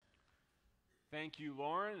Thank you,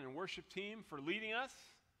 Lauren and worship team, for leading us.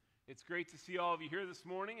 It's great to see all of you here this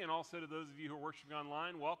morning, and also to those of you who are worshiping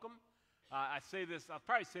online, welcome. I'll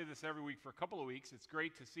probably say this every week for a couple of weeks. It's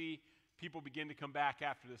great to see people begin to come back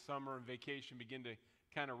after the summer and vacation, begin to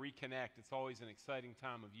kind of reconnect. It's always an exciting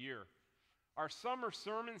time of year. Our summer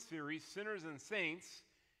sermon series, Sinners and Saints,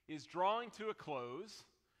 is drawing to a close.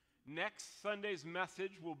 Next Sunday's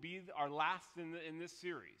message will be our last in this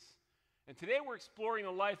series. And today we're exploring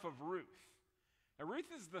the life of Ruth. Now,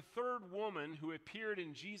 Ruth is the third woman who appeared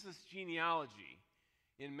in Jesus' genealogy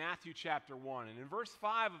in Matthew chapter 1. And in verse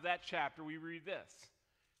 5 of that chapter, we read this: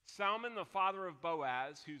 Salmon, the father of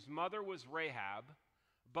Boaz, whose mother was Rahab;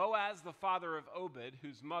 Boaz, the father of Obed,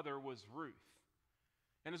 whose mother was Ruth.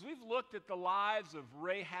 And as we've looked at the lives of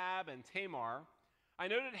Rahab and Tamar, I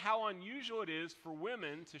noted how unusual it is for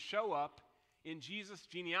women to show up in Jesus'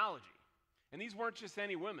 genealogy. And these weren't just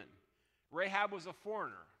any women. Rahab was a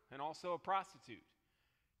foreigner and also a prostitute.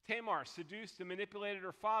 Tamar seduced and manipulated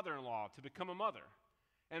her father-in-law to become a mother.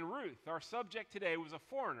 And Ruth, our subject today, was a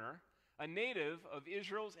foreigner, a native of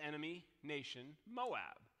Israel's enemy nation,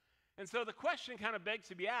 Moab. And so the question kind of begs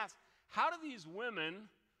to be asked, how do these women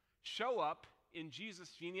show up in Jesus'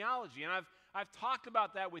 genealogy? And I've talked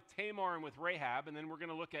about that with Tamar and with Rahab, and then we're going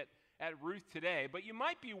to look at Ruth today. But you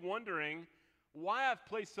might be wondering why I've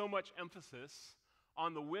placed so much emphasis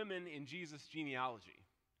on the women in Jesus' genealogy.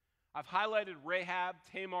 I've highlighted Rahab,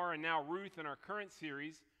 Tamar, and now Ruth in our current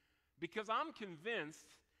series because I'm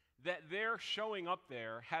convinced that their showing up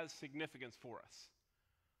there has significance for us.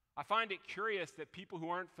 I find it curious that people who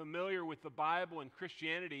aren't familiar with the Bible and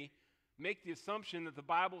Christianity make the assumption that the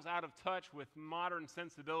Bible's out of touch with modern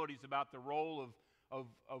sensibilities about the role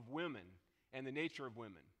of women and the nature of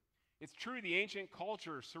women. It's true the ancient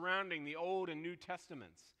culture surrounding the Old and New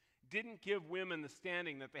Testaments didn't give women the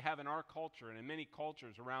standing that they have in our culture and in many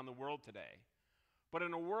cultures around the world today. But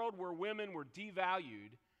in a world where women were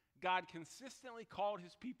devalued, God consistently called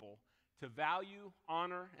his people to value,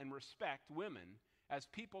 honor, and respect women as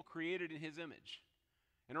people created in his image.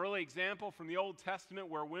 An early example from the Old Testament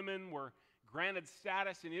where women were granted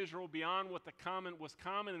status in Israel beyond what was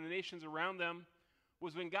common in the nations around them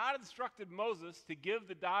was when God instructed Moses to give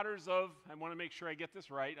the daughters of, I want to make sure I get this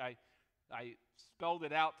right, I spelled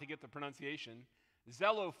it out to get the pronunciation,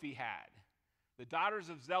 Zelophehad, the daughters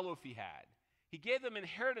of Zelophehad. He gave them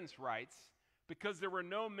inheritance rights because there were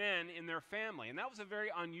no men in their family, and that was a very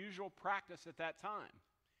unusual practice at that time.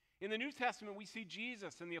 In the New Testament, we see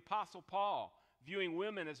Jesus and the Apostle Paul viewing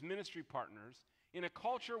women as ministry partners in a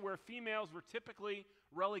culture where females were typically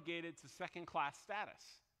relegated to second-class status.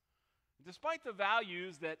 Despite the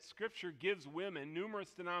values that Scripture gives women,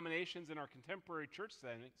 numerous denominations in our contemporary church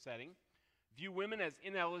setting view women as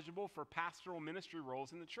ineligible for pastoral ministry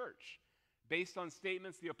roles in the church, based on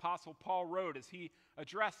statements the Apostle Paul wrote as he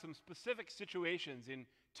addressed some specific situations in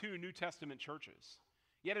two New Testament churches.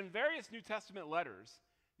 Yet in various New Testament letters,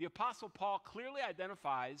 the Apostle Paul clearly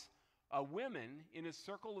identifies women in his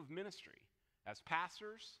circle of ministry as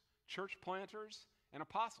pastors, church planters, and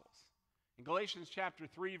apostles. In Galatians chapter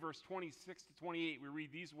 3, verse 26 to 28, we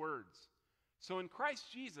read these words: So in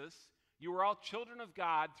Christ Jesus, you are all children of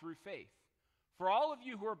God through faith. For all of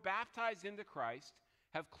you who are baptized into Christ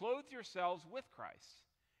have clothed yourselves with Christ.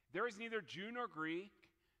 There is neither Jew nor Greek,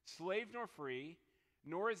 slave nor free,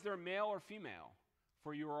 nor is there male or female,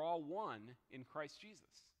 for you are all one in Christ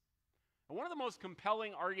Jesus. And one of the most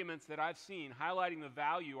compelling arguments that I've seen highlighting the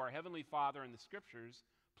value our Heavenly Father in the Scriptures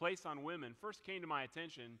place on women first came to my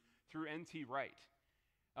attention through N.T. Wright.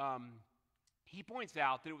 He points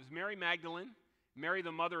out that it was Mary Magdalene, Mary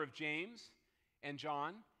the mother of James and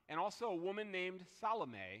John, and also a woman named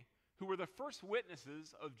Salome, who were the first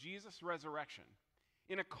witnesses of Jesus' resurrection.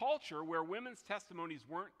 In a culture where women's testimonies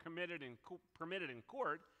weren't permitted in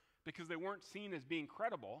court because they weren't seen as being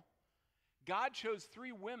credible, God chose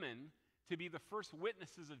three women to be the first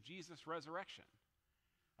witnesses of Jesus' resurrection.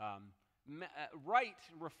 Wright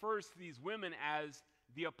refers to these women as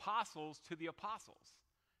the apostles to the apostles,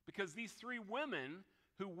 because these three women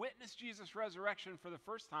who witnessed Jesus' resurrection for the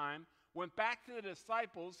first time went back to the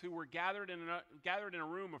disciples who were gathered in a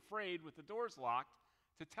room afraid with the doors locked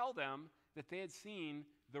to tell them that they had seen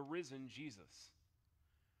the risen Jesus.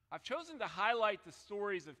 I've chosen to highlight the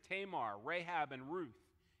stories of Tamar, Rahab, and Ruth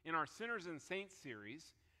in our Sinners and Saints series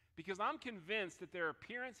because I'm convinced that their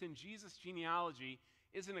appearance in Jesus' genealogy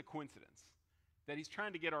isn't a coincidence, that he's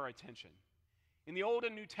trying to get our attention. In the Old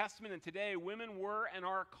and New Testament and today, women were and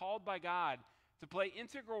are called by God to play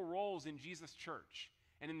integral roles in Jesus' church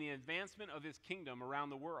and in the advancement of his kingdom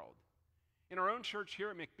around the world. In our own church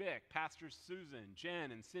here at McBick, Pastors Susan,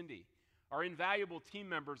 Jen, and Cindy are invaluable team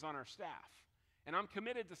members on our staff. and I'm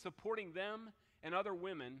committed to supporting them and other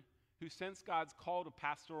women who sense God's call to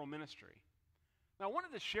pastoral ministry. Now, I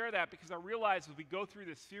wanted to share that because I realized as we go through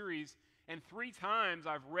this series, and 3 times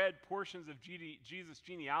I've read portions of Jesus'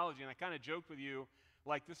 genealogy, and I kind of joked with you,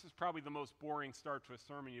 like this is probably the most boring start to a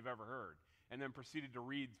sermon you've ever heard, and then proceeded to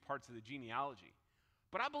read parts of the genealogy.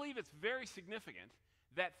 But I believe it's very significant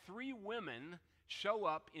that 3 women show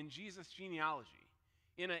up in Jesus' genealogy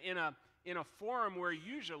in a forum where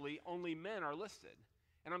usually only men are listed.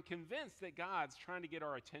 And I'm convinced that God's trying to get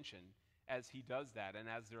our attention as he does that and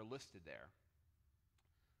as they're listed there.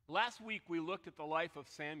 Last week we looked at the life of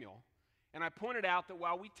Samuel, and I pointed out that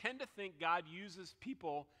while we tend to think God uses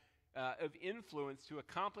people of influence to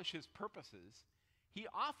accomplish his purposes, he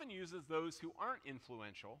often uses those who aren't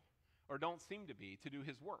influential or don't seem to be to do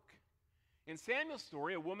his work. In Samuel's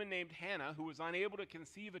story, a woman named Hannah, who was unable to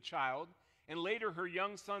conceive a child, and later her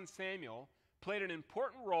young son Samuel, played an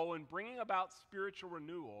important role in bringing about spiritual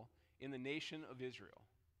renewal in the nation of Israel.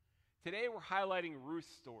 Today we're highlighting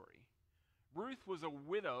Ruth's story. Ruth was a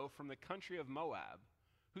widow from the country of Moab,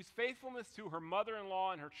 whose faithfulness to her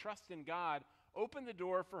mother-in-law and her trust in God opened the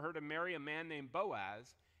door for her to marry a man named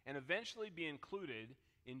Boaz and eventually be included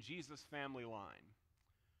in Jesus' family line.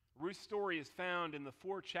 Ruth's story is found in the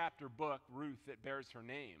 4-chapter book, Ruth, that bears her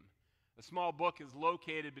name. The small book is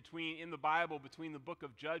located in the Bible between the book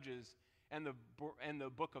of Judges and the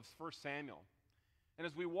book of 1 Samuel. And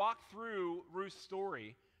as we walk through Ruth's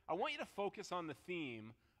story, I want you to focus on the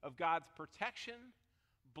theme of God's protection,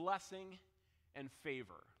 blessing, and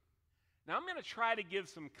favor. Now, I'm going to try to give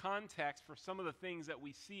some context for some of the things that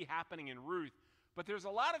we see happening in Ruth, but there's a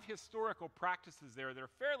lot of historical practices there that are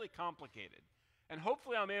fairly complicated. And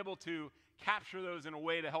hopefully I'm able to capture those in a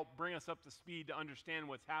way to help bring us up to speed to understand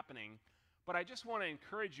what's happening. But I just want to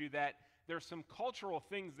encourage you that there's some cultural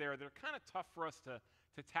things there that are kind of tough for us to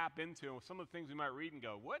tap into. Some of the things we might read and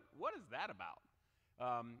go, what is that about?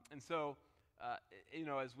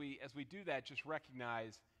 As we do that, just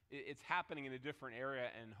recognize it's happening in a different area,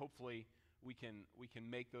 and hopefully we can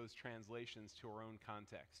make those translations to our own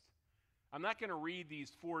context. I'm not going to read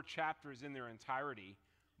these 4 chapters in their entirety,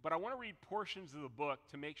 but I want to read portions of the book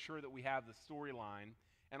to make sure that we have the storyline.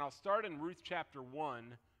 And I'll start in Ruth chapter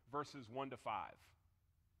 1, verses 1 to 5.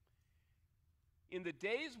 In the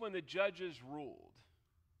days when the judges ruled,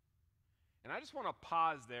 and I just want to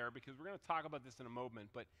pause there because we're going to talk about this in a moment,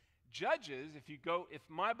 but Judges, if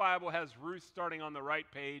my Bible has Ruth starting on the right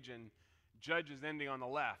page and Judges ending on the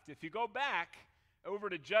left, if you go back over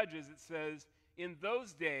to Judges, it says, in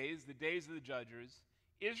those days, the days of the judges,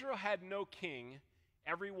 Israel had no king.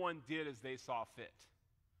 Everyone did as they saw fit.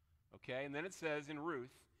 Okay, and then it says in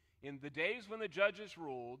Ruth, in the days when the judges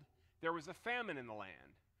ruled, there was a famine in the land.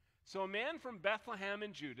 So a man from Bethlehem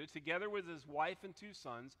in Judah, together with his wife and 2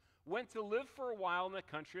 sons, went to live for a while in the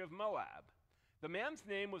country of Moab. The man's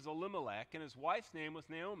name was Elimelech, and his wife's name was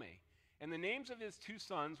Naomi. And the names of his 2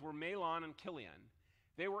 sons were Mahlon and Chilion.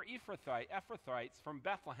 They were Ephrathites from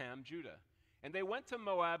Bethlehem, Judah. And they went to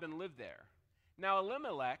Moab and lived there. Now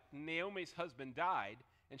Elimelech, Naomi's husband, died,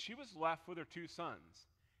 and she was left with her 2 sons.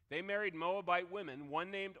 They married Moabite women,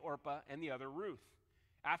 one named Orpah and the other Ruth.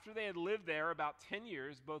 After they had lived there about 10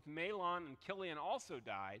 years, both Mahlon and Chilion also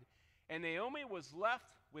died, and Naomi was left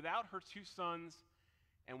without her 2 sons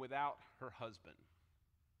and without her husband.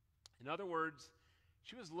 In other words,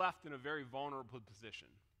 she was left in a very vulnerable position.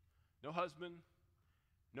 No husband,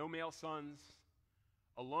 no male sons,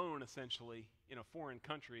 alone essentially in a foreign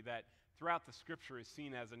country that throughout the scripture is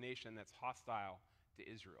seen as a nation that's hostile to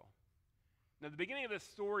Israel. Now, the beginning of this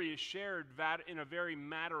story is shared in a very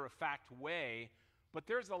matter-of-fact way, but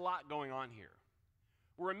there's a lot going on here.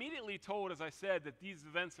 We're immediately told, as I said, that these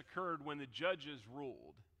events occurred when the judges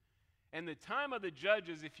ruled. And the time of the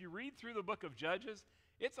judges, if you read through the book of Judges,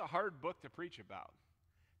 it's a hard book to preach about.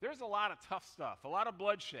 There's a lot of tough stuff, a lot of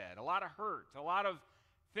bloodshed, a lot of hurt, a lot of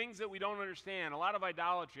things that we don't understand, a lot of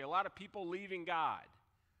idolatry, a lot of people leaving God,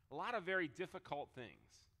 a lot of very difficult things.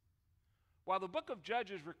 While the book of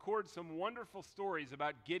Judges records some wonderful stories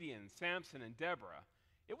about Gideon, Samson, and Deborah,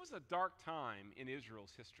 it was a dark time in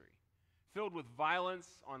Israel's history, filled with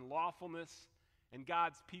violence, unlawfulness, and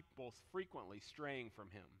God's people frequently straying from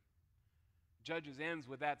him. Judges ends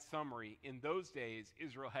with that summary. In those days,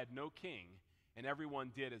 Israel had no king, and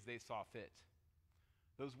everyone did as they saw fit.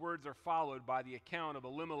 Those words are followed by the account of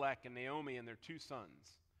Elimelech and Naomi and their 2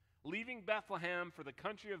 sons, leaving Bethlehem for the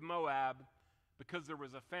country of Moab because there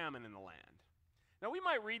was a famine in the land. Now, we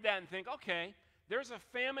might read that and think, okay, there's a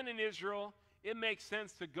famine in Israel. It makes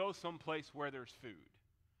sense to go someplace where there's food.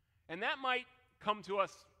 And that might come to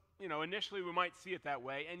us, initially we might see it that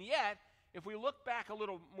way. And yet, if we look back a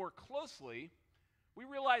little more closely, we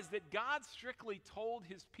realize that God strictly told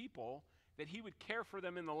his people that he would care for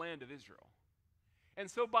them in the land of Israel. And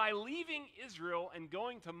so by leaving Israel and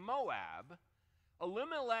going to Moab,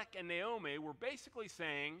 Elimelech and Naomi were basically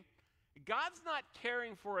saying, God's not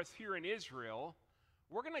caring for us here in Israel.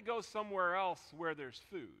 We're going to go somewhere else where there's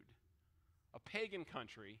food, a pagan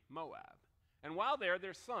country, Moab. And while there,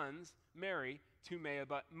 their sons marry two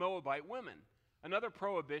Moabite women. Another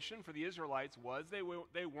prohibition for the Israelites was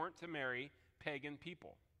they weren't to marry pagan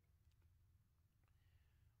people.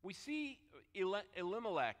 We see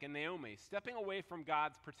Elimelech and Naomi stepping away from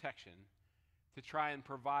God's protection to try and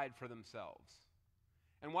provide for themselves.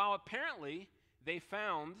 And while apparently they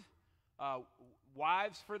found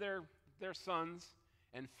wives for their sons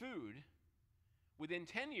and food, within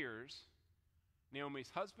 10 years, Naomi's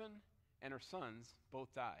husband and her sons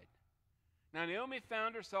both died. Now Naomi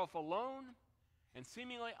found herself alone and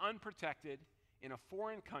seemingly unprotected in a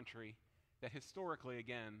foreign country that historically,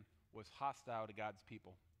 again, was hostile to God's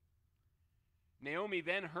people. Naomi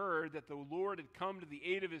then heard that the Lord had come to the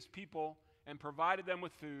aid of his people and provided them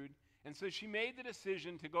with food, and so she made the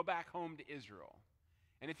decision to go back home to Israel.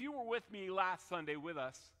 And if you were with me last Sunday with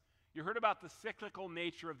us, you heard about the cyclical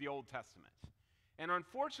nature of the Old Testament. And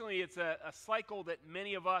unfortunately, it's a cycle that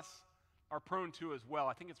many of us are prone to as well.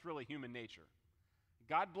 I think it's really human nature.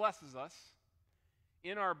 God blesses us.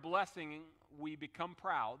 In our blessing, we become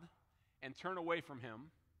proud and turn away from him.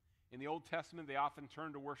 In the Old Testament, they often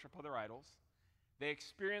turn to worship other idols. They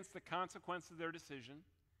experience the consequence of their decision.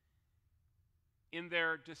 In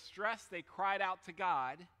their distress, they cried out to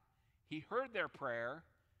God. He heard their prayer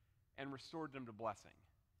and restored them to blessing.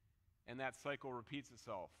 And that cycle repeats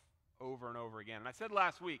itself over and over again. And I said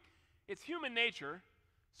last week, it's human nature.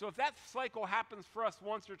 So if that cycle happens for us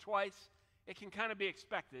once or twice, it can kind of be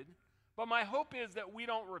expected. But my hope is that we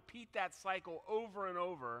don't repeat that cycle over and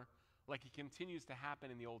over like it continues to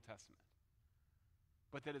happen in the Old Testament.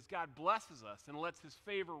 But that as God blesses us and lets his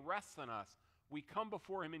favor rest on us, we come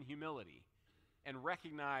before him in humility and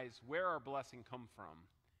recognize where our blessing comes from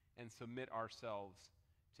and submit ourselves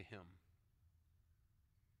to him.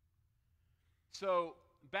 So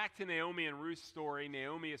back to Naomi and Ruth's story.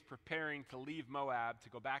 Naomi is preparing to leave Moab to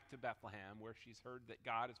go back to Bethlehem, where she's heard that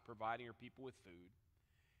God is providing her people with food.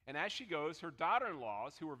 And as she goes, her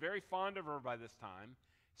daughter-in-laws, who were very fond of her by this time,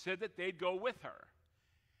 said that they'd go with her.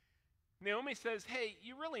 Naomi says, hey,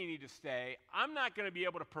 you really need to stay. I'm not going to be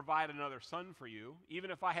able to provide another son for you,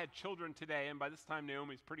 even if I had children today, and by this time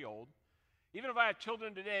Naomi's pretty old. Even if I had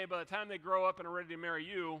children today, by the time they grow up and are ready to marry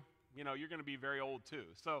you, you're going to be very old too.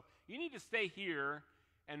 So you need to stay here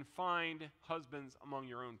and find husbands among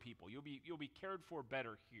your own people. You'll be cared for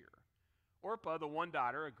better here. Orpah, the one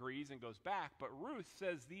daughter, agrees and goes back, but Ruth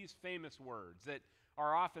says these famous words that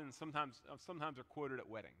are often sometimes are quoted at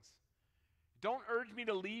weddings. Don't urge me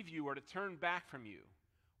to leave you or to turn back from you.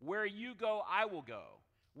 Where you go, I will go.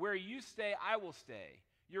 Where you stay, I will stay.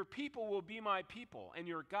 Your people will be my people, and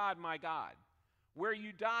your God my God. Where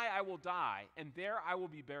you die, I will die, and there I will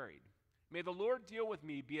be buried. May the Lord deal with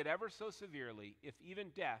me, be it ever so severely, if even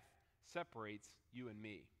death separates you and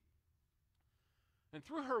me. And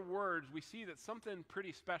through her words, we see that something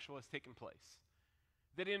pretty special has taken place.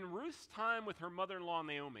 That in Ruth's time with her mother-in-law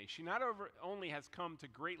Naomi, she not only has come to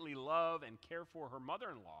greatly love and care for her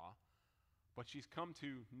mother-in-law, but she's come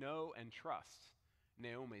to know and trust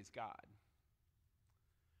Naomi's God.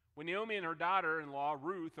 When Naomi and her daughter-in-law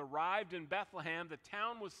Ruth arrived in Bethlehem, the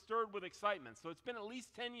town was stirred with excitement. So it's been at least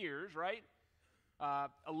 10 years, right?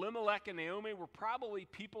 Elimelech and Naomi were probably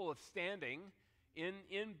people of standing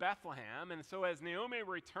in Bethlehem. And so as Naomi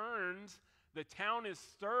returns, the town is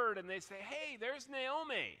stirred and they say, hey, there's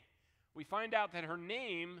Naomi. We find out that her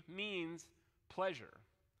name means pleasure.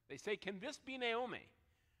 They say, can this be Naomi?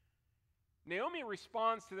 Naomi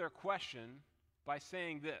responds to their question by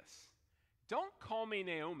saying this, don't call me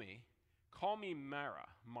Naomi, call me Mara.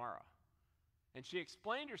 And she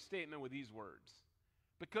explained her statement with these words,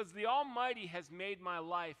 because the Almighty has made my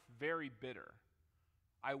life very bitter.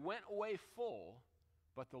 I went away full,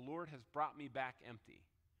 but the Lord has brought me back empty.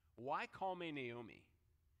 Why call me Naomi?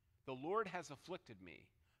 The Lord has afflicted me.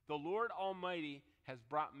 The Lord Almighty has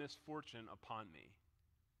brought misfortune upon me.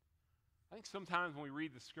 I think sometimes when we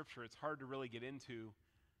read the scripture, it's hard to really get into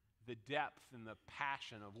the depth and the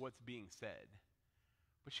passion of what's being said.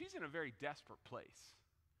 But she's in a very desperate place.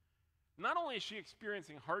 Not only is she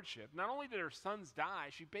experiencing hardship, not only did her sons die,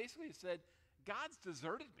 she basically said, God's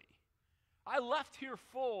deserted me. I left here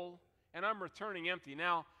full, and I'm returning empty.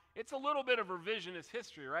 Now, it's a little bit of revisionist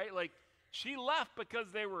history, right? Like, she left because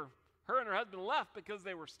her and her husband left because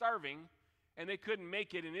they were starving, and they couldn't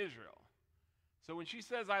make it in Israel. So when she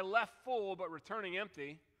says, I left full but returning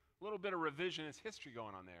empty, a little bit of revisionist history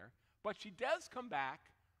going on there. But she does come back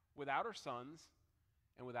without her sons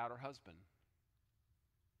and without her husband.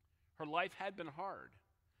 Her life had been hard.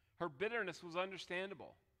 Her bitterness was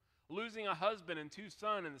understandable. Losing a husband and 2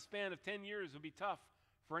 sons in the span of 10 years would be tough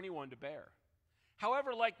for anyone to bear.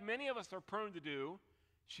 However, like many of us are prone to do,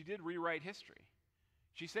 she did rewrite history.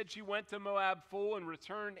 She said she went to Moab full and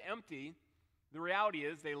returned empty. The reality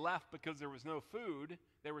is they left because there was no food,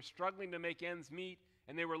 they were struggling to make ends meet,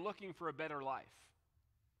 and they were looking for a better life.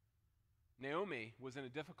 Naomi was in a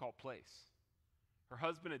difficult place. Her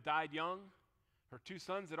husband had died young. Her 2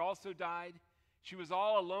 sons had also died. She was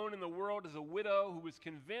all alone in the world as a widow who was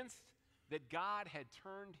convinced that God had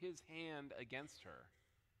turned his hand against her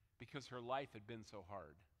because her life had been so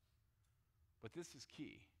hard. But this is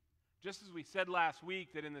key. Just as we said last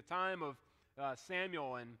week that in the time of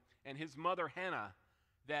Samuel and his mother Hannah,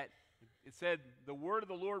 that it said the word of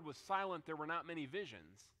the Lord was silent, there were not many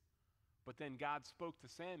visions. But then God spoke to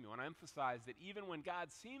Samuel, and I emphasize that even when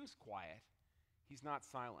God seems quiet, he's not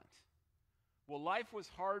silent. Well, life was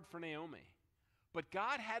hard for Naomi, but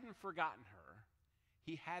God hadn't forgotten her.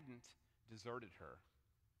 He hadn't deserted her.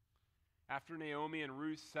 After Naomi and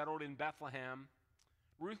Ruth settled in Bethlehem,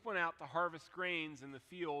 Ruth went out to harvest grains in the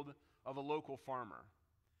field of a local farmer.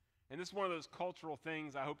 And this is one of those cultural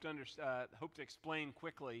things I hope to explain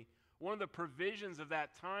quickly. One of the provisions of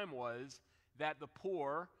that time was that the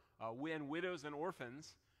poor, and widows and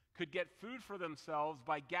orphans, could get food for themselves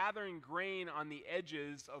by gathering grain on the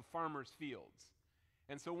edges of farmers' fields.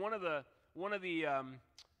 And so one of the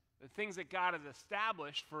things that God has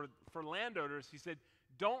established for landowners, he said,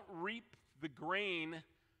 don't reap the grain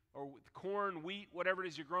or corn, wheat, whatever it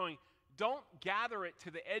is you're growing. Don't gather it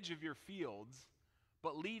to the edge of your fields,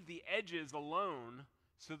 but leave the edges alone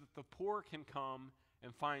so that the poor can come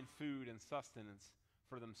and find food and sustenance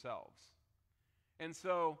for themselves. And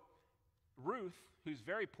so Ruth, who's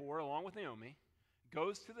very poor, along with Naomi,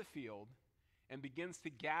 goes to the field and begins to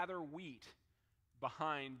gather wheat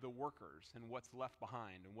behind the workers and what's left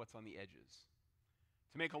behind and what's on the edges.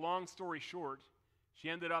 To make a long story short, she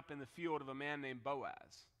ended up in the field of a man named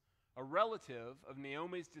Boaz, a relative of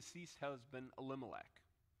Naomi's deceased husband, Elimelech.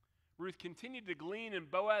 Ruth continued to glean in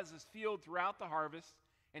Boaz's field throughout the harvest,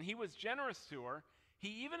 and he was generous to her.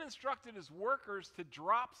 He even instructed his workers to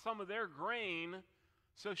drop some of their grain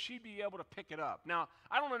so she'd be able to pick it up. Now,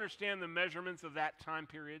 I don't understand the measurements of that time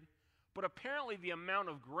period, but apparently the amount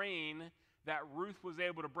of grain that Ruth was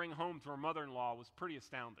able to bring home to her mother-in-law was pretty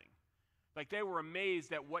astounding. Like, they were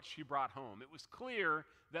amazed at what she brought home. It was clear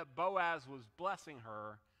that Boaz was blessing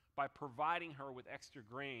her by providing her with extra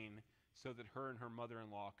grain so that her and her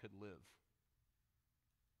mother-in-law could live.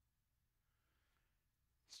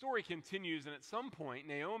 The story continues, and at some point,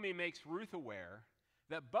 Naomi makes Ruth aware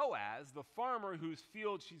that Boaz, the farmer whose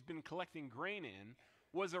field she's been collecting grain in,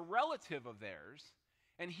 was a relative of theirs,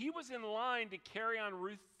 and he was in line to carry on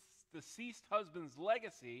Ruth's deceased husband's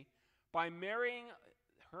legacy by marrying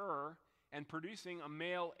her and producing a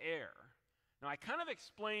male heir. Now, I kind of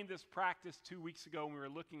explained this practice 2 weeks ago when we were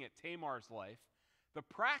looking at Tamar's life. The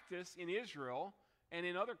practice in Israel and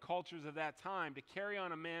in other cultures of that time to carry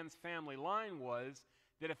on a man's family line was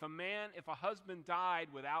that if a husband died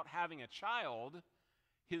without having a child,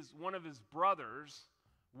 one of his brothers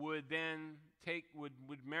would then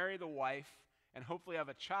would marry the wife and hopefully have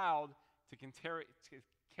a child to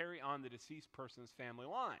carry on the deceased person's family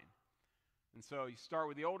line. And so you start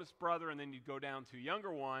with the oldest brother, and then you go down to a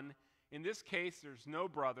younger one. In this case, there's no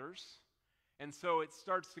brothers, and so it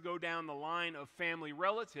starts to go down the line of family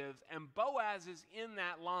relatives, and Boaz is in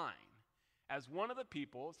that line as one of the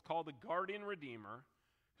people. It's called the guardian redeemer,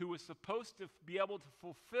 who was supposed to be able to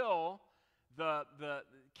fulfill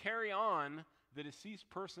carry on the deceased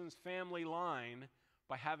person's family line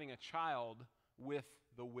by having a child with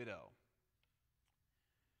the widow.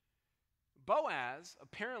 Boaz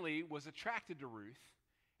apparently was attracted to Ruth,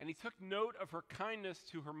 and he took note of her kindness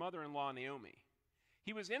to her mother-in-law, Naomi.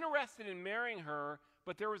 He was interested in marrying her,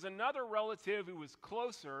 but there was another relative who was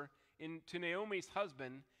closer to Naomi's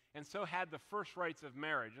husband, and so had the first rights of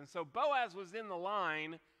marriage. And so Boaz was in the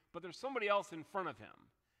line, but there's somebody else in front of him.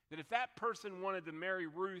 That if that person wanted to marry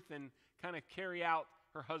Ruth and kind of carry out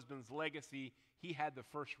her husband's legacy, he had the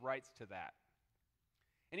first rights to that.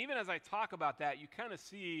 And even as I talk about that, you kind of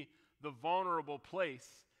see the vulnerable place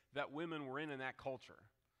that women were in that culture.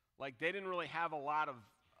 Like, they didn't really have a lot of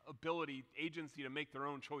agency to make their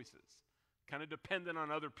own choices. Kind of dependent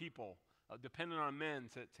on other people, dependent on men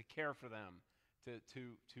to care for them,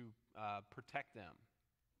 to protect them.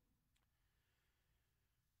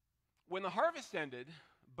 When the harvest ended,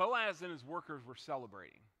 Boaz and his workers were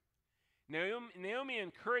celebrating. Naomi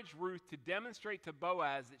encouraged Ruth to demonstrate to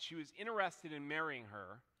Boaz that she was interested in marrying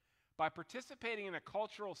her by participating in a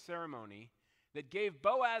cultural ceremony that gave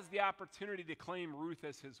Boaz the opportunity to claim Ruth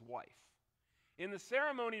as his wife. In the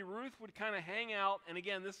ceremony, Ruth would kind of hang out, and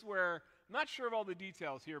again, this is where, I'm not sure of all the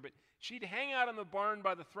details here, but she'd hang out in the barn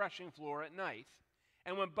by the threshing floor at night,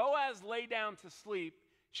 and when Boaz lay down to sleep,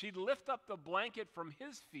 she'd lift up the blanket from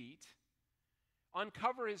his feet,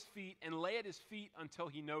 uncover his feet, and lay at his feet until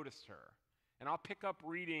he noticed her. And I'll pick up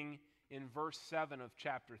reading in verse 7 of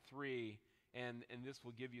chapter 3, and this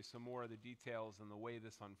will give you some more of the details and the way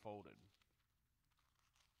this unfolded.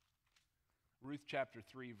 Ruth chapter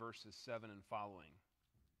 3, verses 7 and following.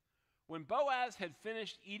 When Boaz had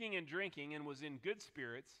finished eating and drinking and was in good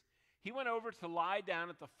spirits, he went over to lie down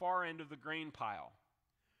at the far end of the grain pile.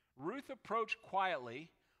 Ruth approached quietly,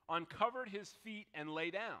 uncovered his feet, and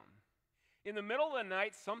lay down. In the middle of the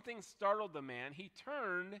night, something startled the man. He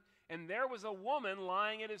turned, and there was a woman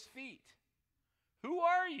lying at his feet. "Who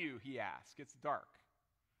are you?" he asked. It's dark,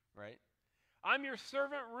 right? "I'm your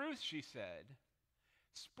servant Ruth," she said.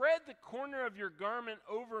 "Spread the corner of your garment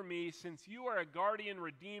over me, since you are a guardian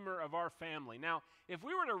redeemer of our family." Now, if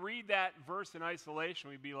we were to read that verse in isolation,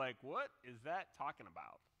 we'd be like, what is that talking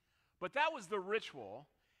about? But that was the ritual.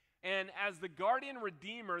 And as the guardian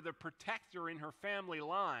redeemer, the protector in her family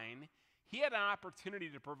line, he had an opportunity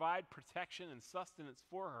to provide protection and sustenance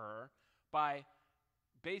for her by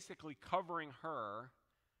basically covering her.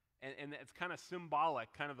 And it's kind of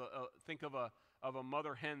symbolic, kind of think of a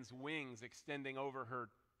mother hen's wings extending over her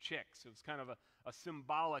chicks. It was kind of a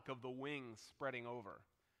symbolic of the wings spreading over.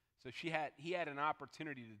 So he had an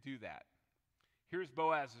opportunity to do that. Here's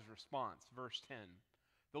Boaz's response, verse 10.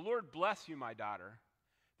 "The Lord bless you, my daughter.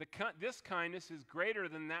 This kindness is greater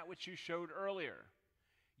than that which you showed earlier.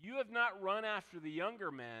 You have not run after the younger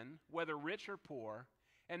men, whether rich or poor.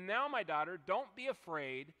 And now, my daughter, don't be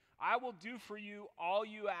afraid. I will do for you all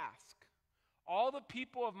you ask. All the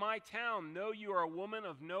people of my town know you are a woman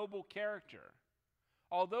of noble character.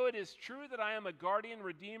 Although it is true that I am a guardian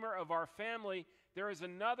redeemer of our family, there is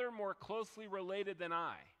another more closely related than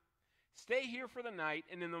I. Stay here for the night,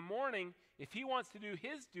 and in the morning, if he wants to do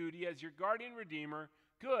his duty as your guardian redeemer,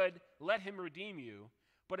 good, let him redeem you.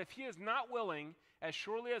 But if he is not willing, as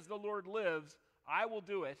surely as the Lord lives, I will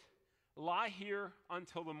do it. Lie here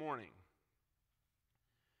until the morning."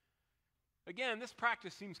 Again, this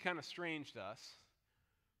practice seems kind of strange to us,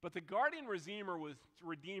 but the guardian redeemer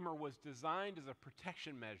was designed as a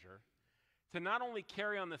protection measure to not only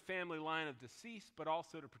carry on the family line of deceased, but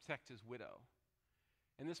also to protect his widow.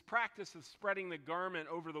 And this practice of spreading the garment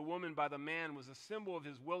over the woman by the man was a symbol of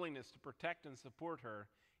his willingness to protect and support her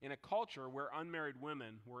in a culture where unmarried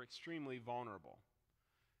women were extremely vulnerable.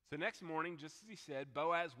 So next morning, just as he said,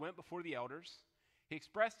 Boaz went before the elders. He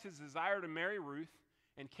expressed his desire to marry Ruth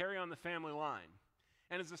and carry on the family line.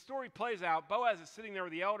 And as the story plays out, Boaz is sitting there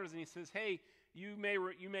with the elders, and he says, "Hey, you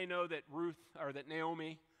may know that that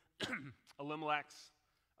Naomi, Elimelech's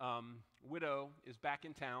widow, is back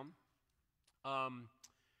in town.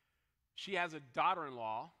 She has a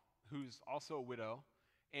daughter-in-law who's also a widow,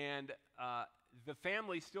 and the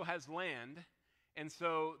family still has land. And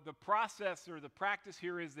so the process or the practice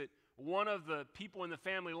here is that one of the people in the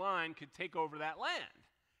family line could take over that land.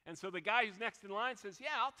 And so the guy who's next in line says,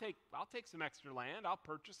 "Yeah, I'll take some extra land. I'll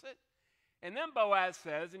purchase it." And then Boaz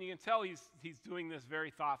says, and you can tell he's doing this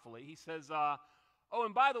very thoughtfully. He says, "Oh,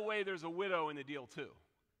 and by the way, there's a widow in the deal too."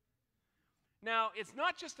 Now, it's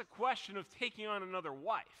not just a question of taking on another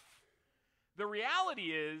wife. The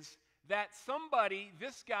reality is that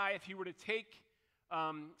this guy, if he were to take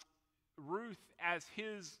Ruth as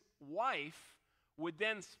his wife, would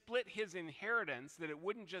then split his inheritance, that it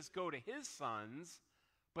wouldn't just go to his sons,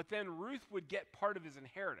 but then Ruth would get part of his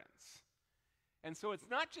inheritance. And so it's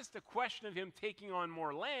not just a question of him taking on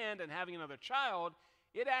more land and having another child.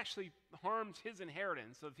 It actually harms his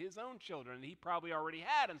inheritance of his own children that he probably already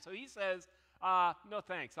had. And so he says, "No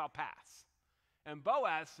thanks, I'll pass." And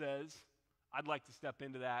Boaz says, "I'd like to step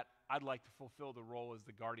into that. I'd like to fulfill the role as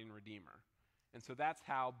the guardian redeemer." And so that's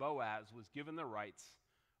how Boaz was given the rights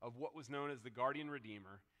of what was known as the guardian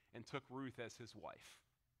redeemer and took Ruth as his wife.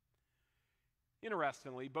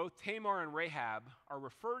 Interestingly, both Tamar and Rahab are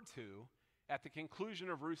referred to at the conclusion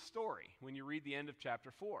of Ruth's story when you read the end of chapter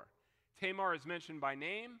 4. Tamar is mentioned by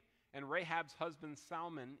name, and Rahab's husband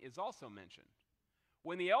Salmon is also mentioned.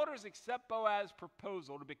 When the elders accept Boaz's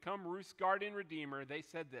proposal to become Ruth's guardian redeemer, they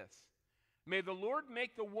said this: "May the Lord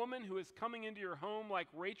make the woman who is coming into your home like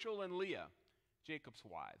Rachel and Leah, Jacob's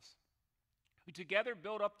wives, who together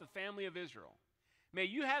built up the family of Israel. May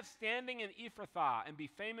you have standing in Ephrathah and be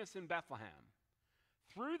famous in Bethlehem.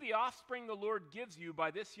 Through the offspring the Lord gives you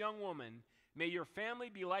by this young woman, may your family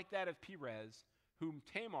be like that of Perez, whom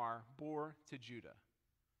Tamar bore to Judah.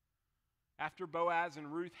 After Boaz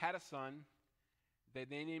and Ruth had a son, they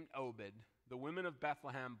named Obed. The women of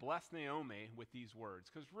Bethlehem blessed Naomi with these words,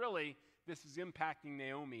 because really, this is impacting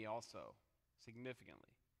Naomi also significantly.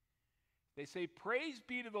 They say, "Praise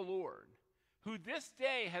be to the Lord, who this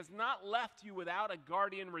day has not left you without a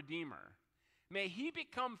guardian redeemer. May he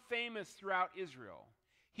become famous throughout Israel.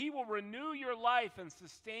 He will renew your life and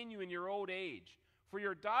sustain you in your old age. For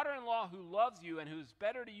your daughter-in-law who loves you and who is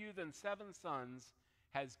better to you than 7 sons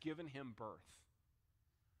has given him birth."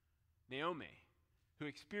 Naomi, who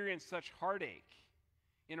experienced such heartache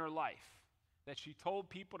in her life that she told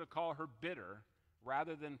people to call her bitter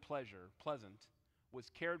rather than pleasant, was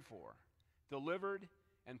cared for, delivered,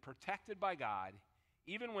 and protected by God,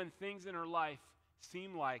 even when things in her life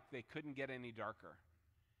seemed like they couldn't get any darker.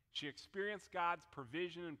 She experienced God's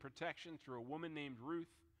provision and protection through a woman named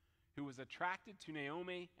Ruth, who was attracted to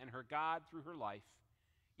Naomi and her God through her life,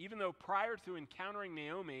 even though prior to encountering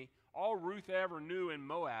Naomi, all Ruth ever knew in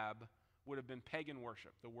Moab would have been pagan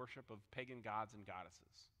worship, the worship of pagan gods and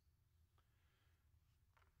goddesses.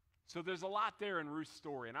 So there's a lot there in Ruth's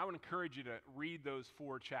story, and I would encourage you to read those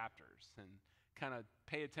 4 chapters and kind of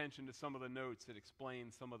pay attention to some of the notes that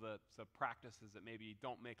explain some of the practices that maybe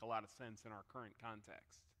don't make a lot of sense in our current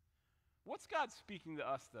context. What's God speaking to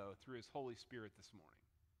us, though, through his Holy Spirit this morning?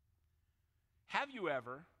 Have you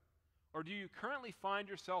ever, or do you currently find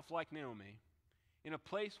yourself like Naomi, in a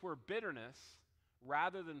place where bitterness,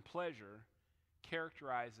 rather than pleasure,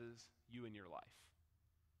 characterizes you in your life?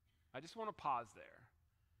 I just want to pause there.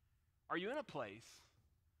 Are you in a place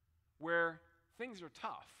where things are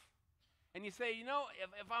tough? And you say,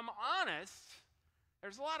 if I'm honest,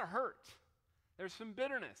 there's a lot of hurt. There's some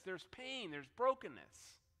bitterness. There's pain. There's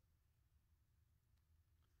brokenness.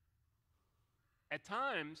 At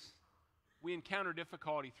times, we encounter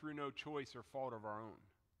difficulty through no choice or fault of our own.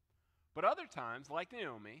 But other times, like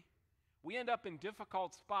Naomi, we end up in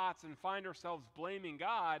difficult spots and find ourselves blaming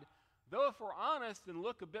God, though if we're honest and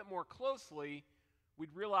look a bit more closely,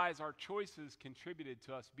 we'd realize our choices contributed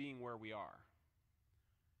to us being where we are.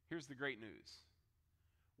 Here's the great news.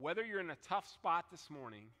 Whether you're in a tough spot this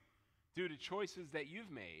morning due to choices that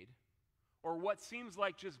you've made, or what seems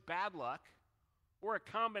like just bad luck, or a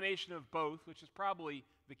combination of both, which is probably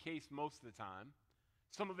the case most of the time.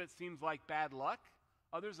 Some of it seems like bad luck.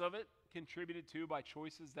 Others of it contributed to by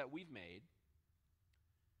choices that we've made.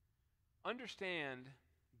 Understand,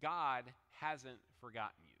 God hasn't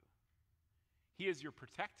forgotten you. He is your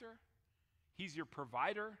protector. He's your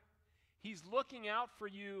provider. He's looking out for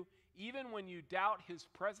you even when you doubt his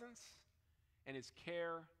presence and his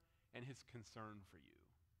care and his concern for you.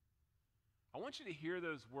 I want you to hear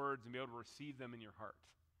those words and be able to receive them in your heart.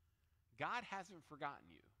 God hasn't forgotten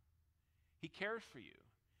you. He cares for you.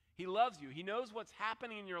 He loves you. He knows what's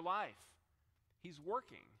happening in your life. He's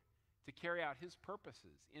working to carry out his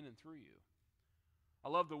purposes in and through you. I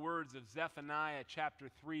love the words of Zephaniah chapter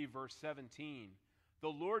 3, verse 17. The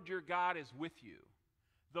Lord your God is with you,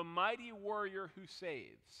 the mighty warrior who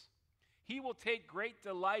saves. He will take great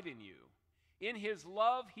delight in you. In his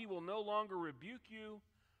love he will no longer rebuke you,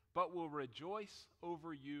 but will rejoice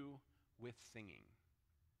over you with singing.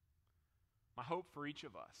 My hope for each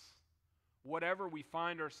of us, whatever we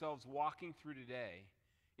find ourselves walking through today,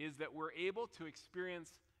 is that we're able to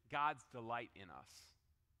experience God's delight in us.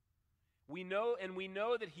 We know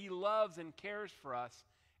that he loves and cares for us,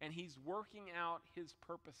 and he's working out his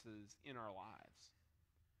purposes in our lives.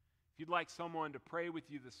 If you'd like someone to pray with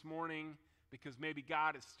you this morning, because maybe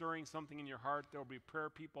God is stirring something in your heart, there will be prayer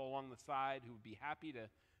people along the side who would be happy to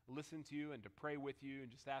listen to you and to pray with you and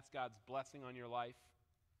just ask God's blessing on your life.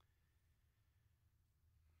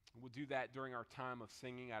 We'll do that during our time of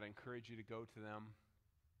singing. I'd encourage you to go to them.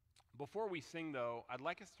 Before we sing, though, I'd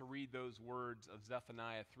like us to read those words of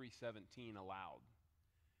Zephaniah 3:17 aloud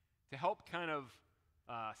to help kind of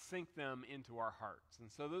sink them into our hearts.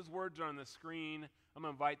 And so those words are on the screen. I'm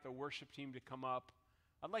going to invite the worship team to come up.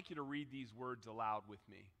 I'd like you to read these words aloud with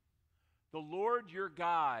me. The Lord your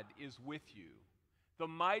God is with you, the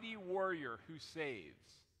mighty warrior who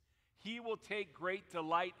saves. He will take great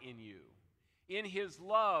delight in you. In his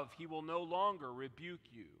love he will no longer rebuke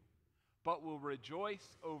you, but will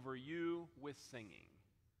rejoice over you with singing.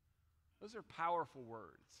 Those are powerful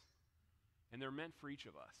words, and they're meant for each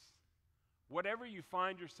of us. Whatever you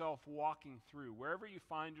find yourself walking through, wherever you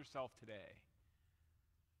find yourself today,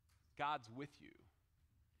 God's with you.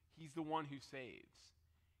 He's the one who saves.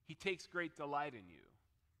 He takes great delight in you.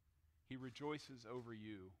 He rejoices over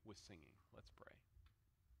you with singing. Let's pray.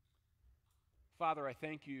 Father, I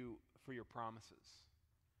thank you for your promises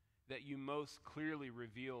that you most clearly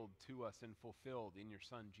revealed to us and fulfilled in your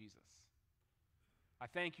Son, Jesus. I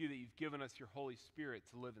thank you that you've given us your Holy Spirit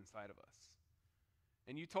to live inside of us.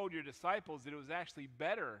 And you told your disciples that it was actually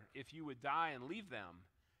better if you would die and leave them,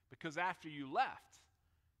 because after you left,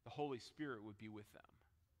 the Holy Spirit would be with them.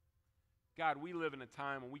 God, we live in a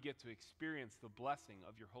time when we get to experience the blessing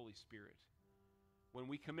of your Holy Spirit. When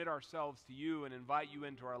we commit ourselves to you and invite you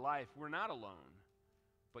into our life, we're not alone,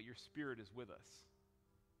 but your Spirit is with us.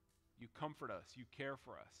 You comfort us, you care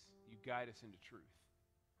for us, you guide us into truth.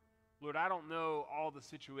 Lord, I don't know all the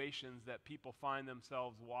situations that people find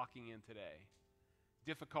themselves walking in today.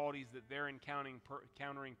 Difficulties that they're encountering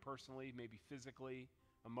personally, maybe physically,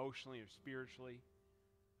 emotionally, or spiritually,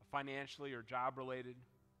 financially or job-related.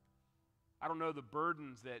 I don't know the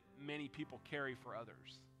burdens that many people carry for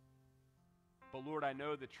others. But Lord, I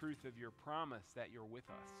know the truth of your promise that you're with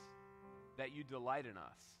us, that you delight in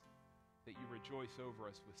us, that you rejoice over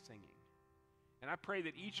us with singing. And I pray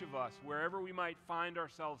that each of us, wherever we might find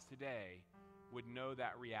ourselves today, would know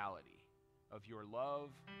that reality of your love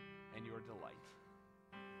and your delight.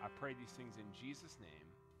 I pray these things in Jesus' name.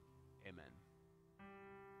 Amen.